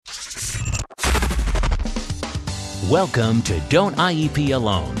Welcome to Don't IEP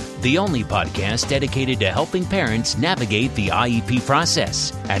Alone, the only podcast dedicated to helping parents navigate the IEP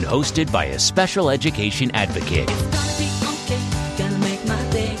process and hosted by a special education advocate.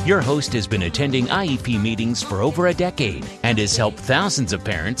 Your host has been attending IEP meetings for over a decade and has helped thousands of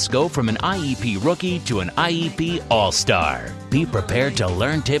parents go from an IEP rookie to an IEP all-star. Be prepared to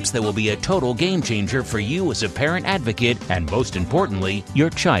learn tips that will be a total game changer for you as a parent advocate and, most importantly, your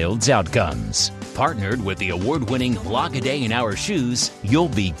child's outcomes. Partnered with the award-winning Block a Day in Our Shoes, you'll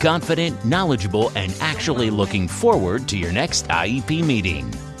be confident, knowledgeable, and actually looking forward to your next IEP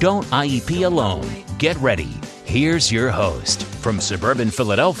meeting. Don't IEP alone. Get ready. Here's your host, from suburban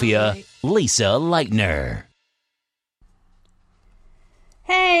Philadelphia, Lisa Leitner.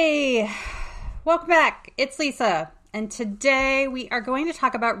 Hey, welcome back. It's Lisa, and today we are going to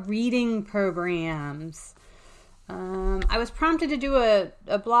talk about reading programs. I was prompted to do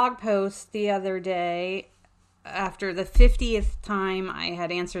a blog post the other day after the 50th time I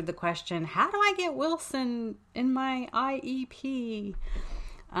had answered the question, how do I get Wilson in my IEP?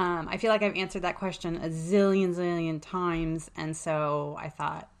 I feel like I've answered that question a zillion times, and so I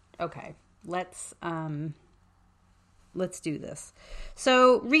thought, okay, let's do this.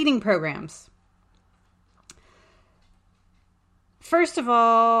 So, reading programs. First of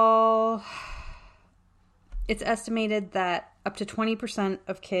all, it's estimated that up to 20%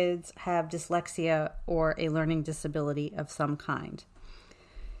 of kids have dyslexia or a learning disability of some kind.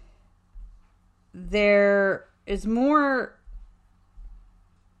 There's a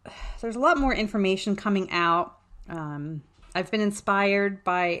lot more information coming out. I've been inspired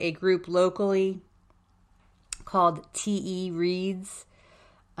by a group locally called TE Reads.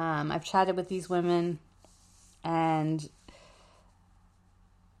 I've chatted with these women, and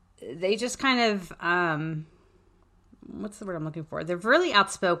they just kind of, what's the word I'm looking for? They're really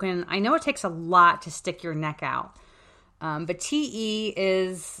outspoken. I know it takes a lot to stick your neck out. But TE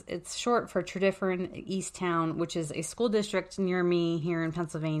it's short for Tredyffrin Easttown, which is a school district near me here in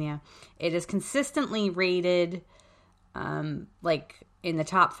Pennsylvania. It is consistently rated, like in the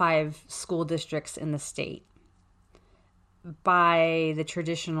top 5 school districts in the state by the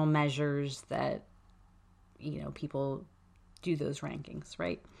traditional measures that, people do those rankings,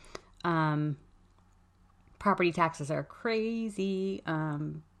 right? Property taxes are crazy,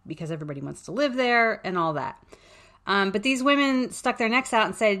 because everybody wants to live there and all that. But these women stuck their necks out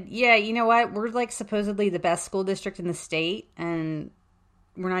and said, yeah, you know what? We're like supposedly the best school district in the state, and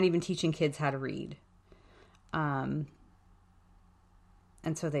we're not even teaching kids how to read. And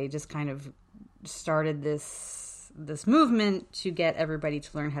so they just kind of started this movement to get everybody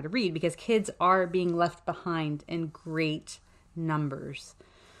to learn how to read, because kids are being left behind in great numbers.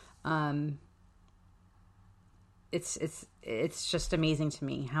 It's just amazing to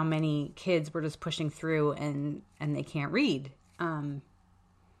me how many kids we're just pushing through and they can't read.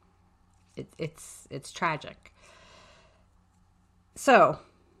 It's tragic. So,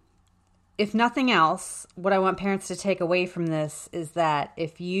 if nothing else, what I want parents to take away from this is that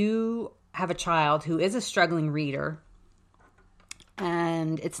if you have a child who is a struggling reader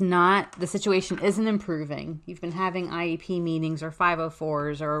and the situation isn't improving, you've been having IEP meetings or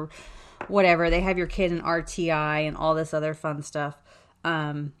 504s or whatever, they have your kid in RTI and all this other fun stuff,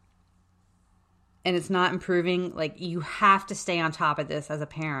 and it's not improving, like, you have to stay on top of this as a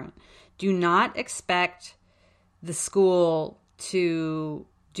parent. Do not expect the school to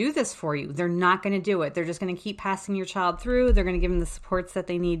do this for you. They're not going to do it. They're just going to keep passing your child through. They're going to give them the supports that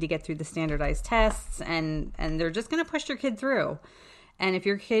they need to get through the standardized tests, and they're just going to push your kid through. And if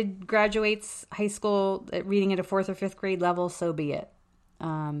your kid graduates high school reading at a 4th or 5th grade level, so be it.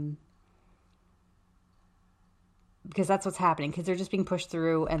 Because that's what's happening. Kids are just being pushed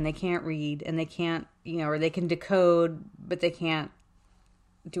through, and they can't read, and they can't, or they can decode, but they can't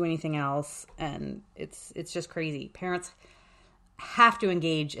do anything else. And it's just crazy. Parents have to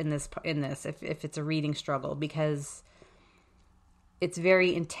engage in this if it's a reading struggle, because it's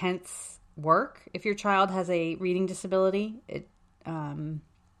very intense work if your child has a reading disability. And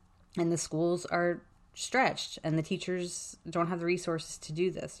the schools are stretched, and the teachers don't have the resources to do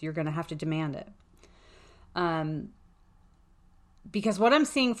this. You're going to have to demand it. Because what I'm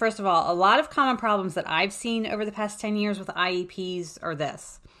seeing, first of all, a lot of common problems that I've seen over the past 10 years with IEPs are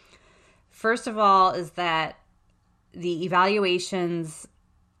this. First of all is that the evaluations,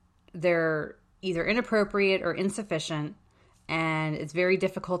 they're either inappropriate or insufficient, and it's very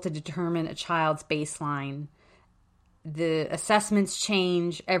difficult to determine a child's baseline. The assessments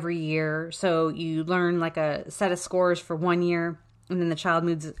change every year, so you learn like a set of scores for 1 year, and then the child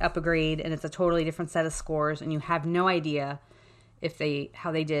moves up a grade, and it's a totally different set of scores, and you have no idea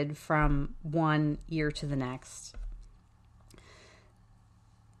how they did from one year to the next.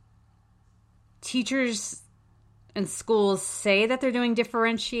 teachers and schools say that they're doing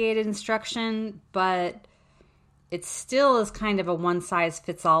differentiated instruction, but it still is kind of a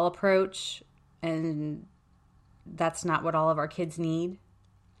one-size-fits-all approach, and that's not what all of our kids need.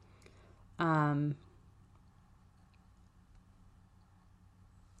 I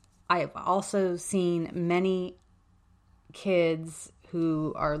have also seen many kids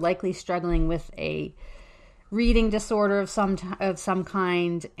who are likely struggling with a reading disorder of some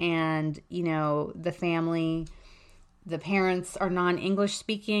kind, and the parents are non-English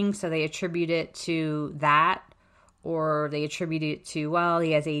speaking, so they attribute it to that, or they attribute it to, well,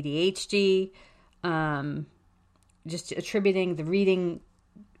 he has ADHD. Just attributing the reading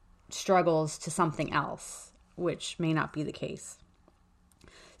struggles to something else, which may not be the case.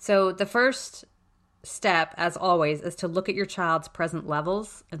 So the first step, as always, is to look at your child's present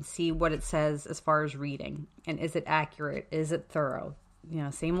levels and see what it says as far as reading. And is it accurate? Is it thorough?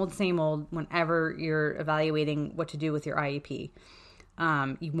 Same old whenever you're evaluating what to do with your IEP.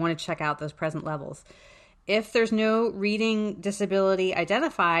 You want to check out those present levels. If there's no reading disability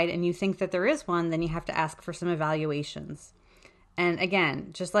identified and you think that there is one, then you have to ask for some evaluations. And again,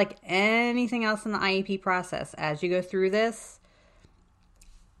 just like anything else in the IEP process, as you go through this,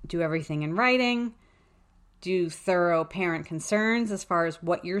 do everything in writing, do thorough parent concerns as far as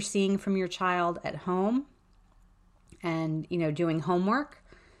what you're seeing from your child at home, and, doing homework.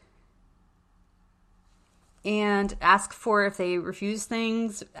 And ask for, if they refuse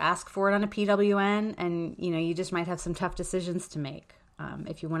things, ask for it on a PWN, and, you just might have some tough decisions to make.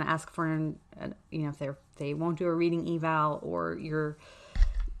 If you want to ask for, if they won't do a reading eval, or you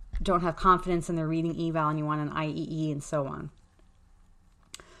don't have confidence in their reading eval and you want an IEE, and so on.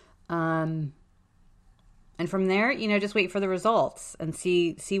 And from there, just wait for the results and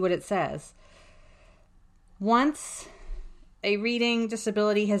see what it says. Once a reading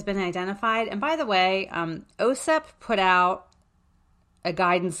disability has been identified, and by the way, OSEP put out a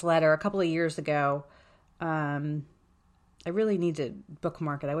guidance letter a couple of years ago. I really need to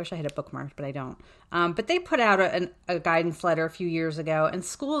bookmark it. I wish I had it bookmarked, but I don't. But they put out a guidance letter a few years ago, and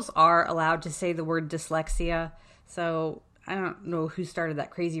schools are allowed to say the word dyslexia. So I don't know who started that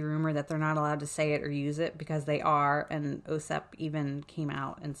crazy rumor that they're not allowed to say it or use it, because they are, and OSEP even came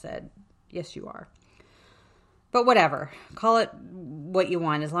out and said, yes, you are. But whatever, call it what you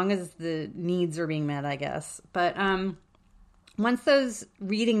want, as long as the needs are being met, I guess. But once those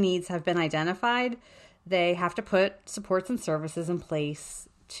reading needs have been identified, they have to put supports and services in place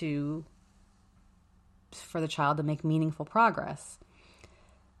for the child to make meaningful progress.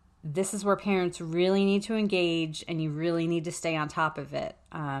 This is where parents really need to engage, and you really need to stay on top of it.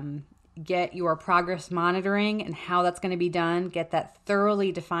 Get your progress monitoring and how that's going to be done. Get that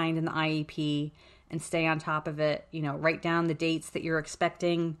thoroughly defined in the IEP and stay on top of it. Write down the dates that you're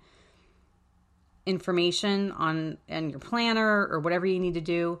expecting information on in your planner or whatever you need to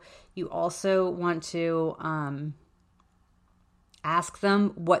do. You also want to ask them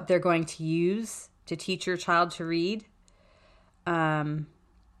what they're going to use to teach your child to read. And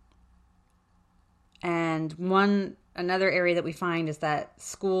another area that we find is that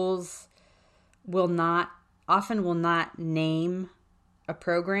schools often will not name a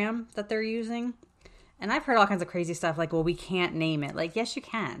program that they're using. And I've heard all kinds of crazy stuff like, well, we can't name it. Like, yes, you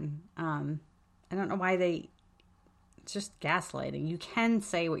can. I don't know why it's just gaslighting. You can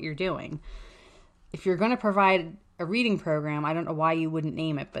say what you're doing. If you're going to provide a reading program, I don't know why you wouldn't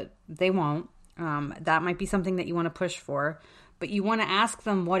name it, but they won't. That might be something that you want to push for. But you want to ask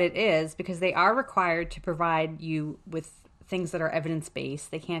them what it is, because they are required to provide you with things that are evidence-based.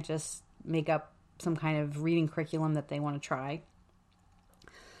 They can't just make up some kind of reading curriculum that they want to try.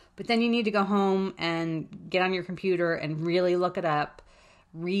 But then you need to go home and get on your computer and really look it up.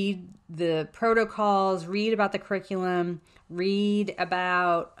 Read the protocols, read about the curriculum, read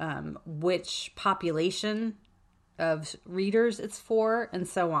about which population of readers it's for, and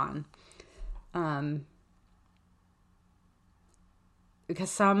so on.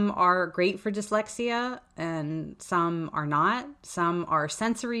 Because some are great for dyslexia and some are not. Some are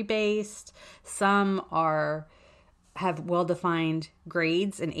sensory based. Some have well-defined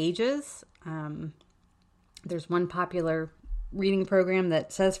grades and ages. There's one popular reading program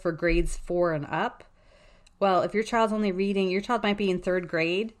that says for grades 4 and up. Well, if your child's only reading, your child might be in 3rd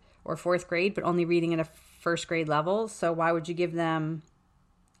grade or 4th grade, but only reading at a 1st grade level. So why would you give them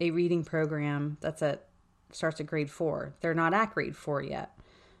a reading program starts at grade 4? They're not at grade 4 yet.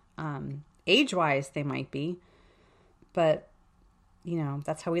 Age-wise, they might be, but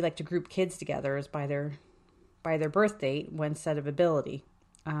that's how we like to group kids together, is by their birth date, when set of ability,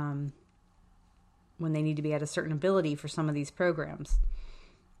 when they need to be at a certain ability for some of these programs.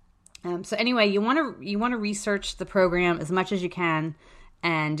 So anyway, you want to research the program as much as you can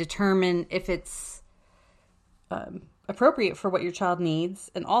and determine if it's appropriate for what your child needs.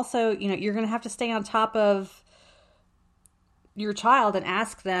 And also, you're going to have to stay on top of your child and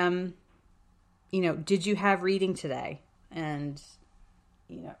ask them, did you have reading today? And,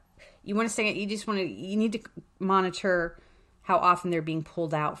 you want to say, you need to monitor how often they're being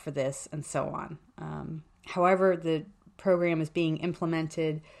pulled out for this and so on. However the program is being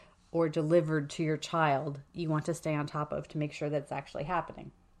implemented or delivered to your child, you want to stay on top of to make sure that it's actually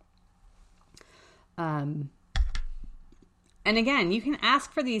happening. And again, you can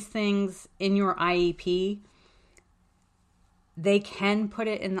ask for these things in your IEP. They can put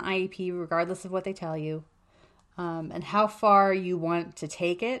it in the IEP regardless of what they tell you. And how far you want to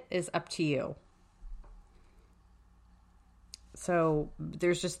take it is up to you. So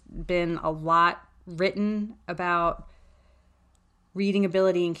there's just been a lot written about reading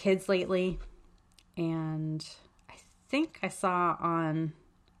ability in kids lately. And I think I saw on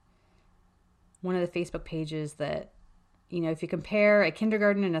one of the Facebook pages that, if you compare a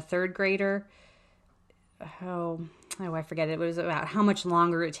kindergarten and a third grader, I forget it. It was about how much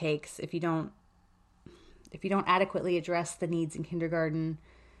longer it takes if you don't adequately address the needs in kindergarten,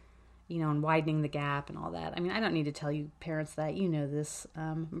 and widening the gap and all that. I mean, I don't need to tell you parents that, this.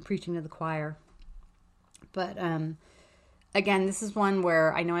 I'm preaching to the choir. But again, this is one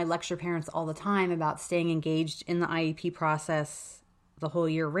where I know I lecture parents all the time about staying engaged in the IEP process the whole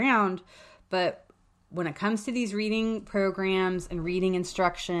year round. But when it comes to these reading programs and reading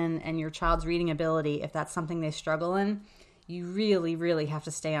instruction and your child's reading ability, if that's something they struggle in, you really, really have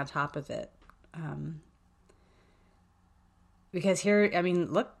to stay on top of it. Because here,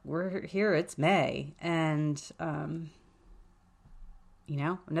 look, we're here, it's May, and,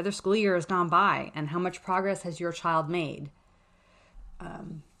 another school year has gone by, and how much progress has your child made?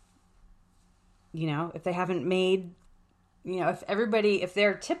 If they haven't made, if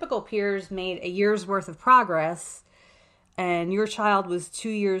their typical peers made a year's worth of progress, and your child was 2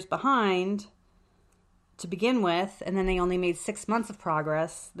 years behind to begin with, and then they only made 6 months of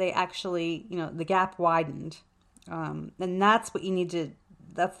progress, they actually, the gap widened. And that's what you need to,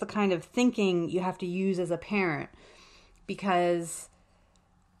 that's the kind of thinking you have to use as a parent, because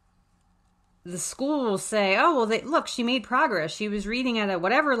the school will say, oh, well, look, she made progress. She was reading at a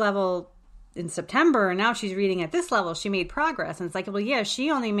whatever level in September, and now she's reading at this level. She made progress. And it's like, well, yeah,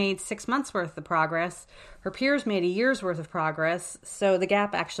 she only made 6 months worth of progress. Her peers made a year's worth of progress. So the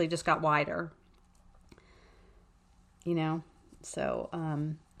gap actually just got wider, so,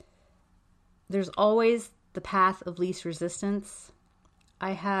 there's always the path of least resistance.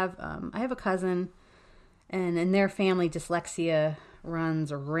 I have a cousin, and in their family, dyslexia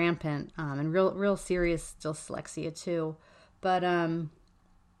runs rampant, and real serious dyslexia too. But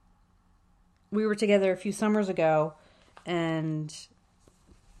we were together a few summers ago, and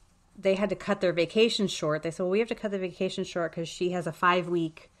they had to cut their vacation short. They said, well, we have to cut the vacation short because she has a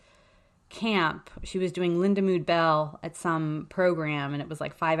 5-week camp. She was doing Linda Mood Bell at some program, and it was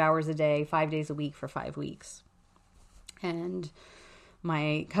like 5 hours a day, 5 days a week for 5 weeks. And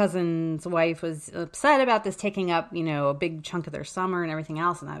my cousin's wife was upset about this taking up, a big chunk of their summer and everything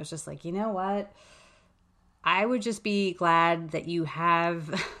else. And I was just like, you know what? I would just be glad that you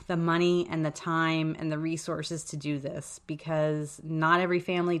have the money and the time and the resources to do this, because not every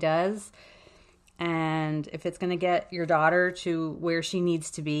family does. And if it's going to get your daughter to where she needs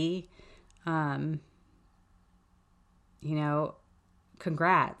to be,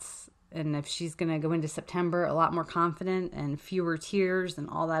 congrats. And if she's going to go into September a lot more confident and fewer tears and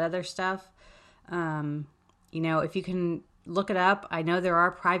all that other stuff, if you can look it up, I know there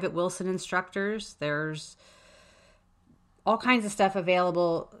are private Wilson instructors. There's all kinds of stuff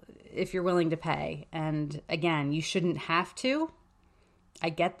available if you're willing to pay. And again, you shouldn't have to. I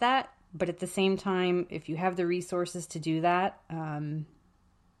get that. But at the same time, if you have the resources to do that,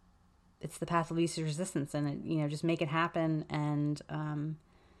 it's the path of least resistance, and just make it happen and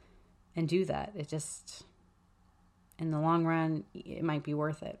do that. It just, in the long run, it might be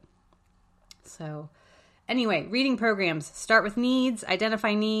worth it. So anyway, reading programs, start with needs,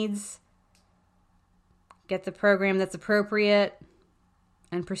 identify needs, get the program that's appropriate,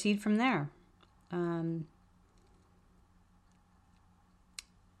 and proceed from there.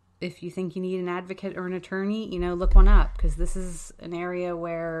 If you think you need an advocate or an attorney, look one up, because this is an area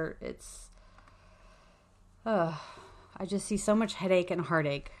where it's, I just see so much headache and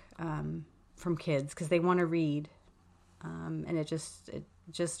heartache from kids because they want to read. And it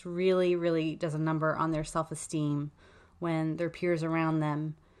just really, really does a number on their self-esteem when their peers around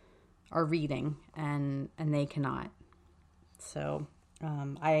them are reading and they cannot. So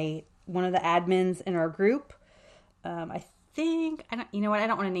I one of the admins in our group. I think, I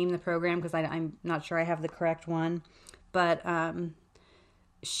don't want to name the program because I'm not sure I have the correct one, but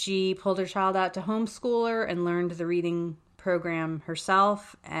she pulled her child out to homeschool her and learned the reading program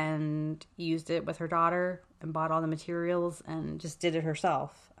herself and used it with her daughter and bought all the materials and just did it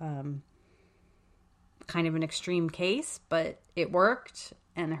herself. Kind of an extreme case, but it worked,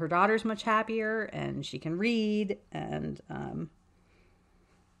 and her daughter's much happier and she can read, and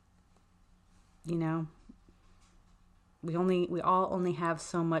we all only have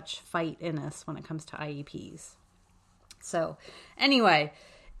so much fight in us when it comes to IEPs. So anyway,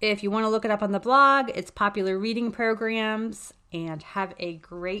 if you want to look it up on the blog, it's Popular Reading Programs, and have a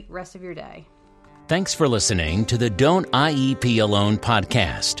great rest of your day. Thanks for listening to the Don't IEP Alone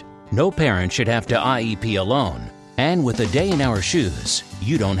podcast. No parent should have to IEP alone. And with A Day in Our Shoes,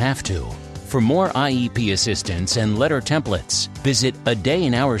 you don't have to. For more IEP assistance and letter templates, visit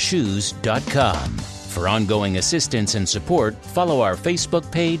adayinourshoes.com. For ongoing assistance and support, follow our Facebook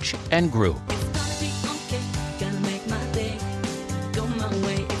page and group.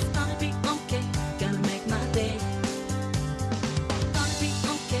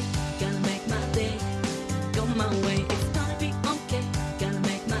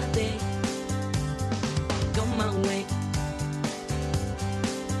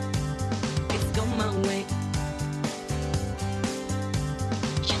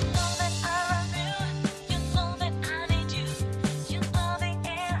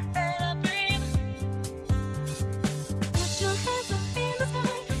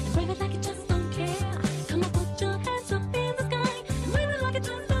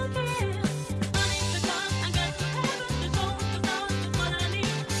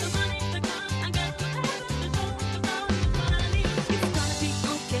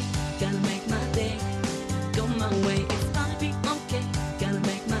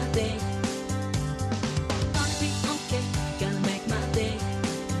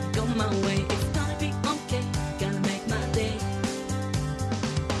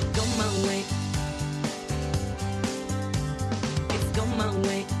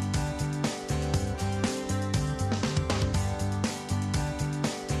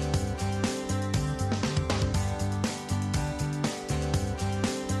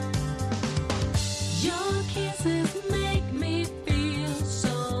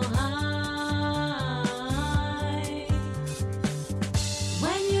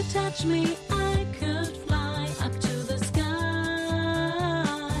 Touch me, I could fly up to the sky.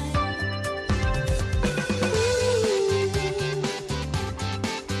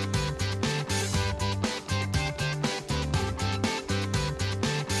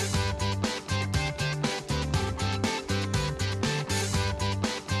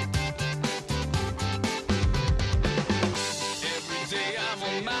 Every day I'm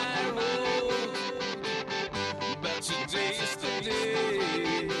on my road, but today is the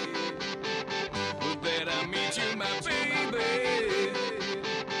day that I meet you, my baby.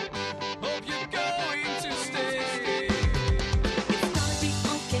 Hope you're going to stay. It's gonna be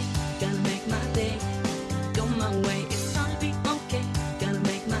okay, gonna make my day. Go my way, it's gonna be okay, gonna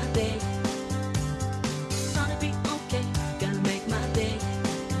make my day. It's gonna be okay, gonna make my day.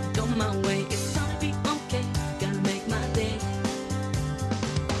 Go my way, it's gonna be okay, gonna make my day.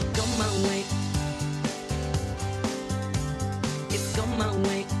 Go my way. It's go my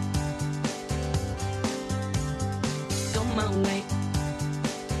way. Go my way.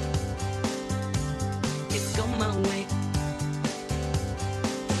 It's go my way.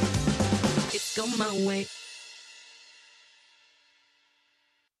 It's go my way.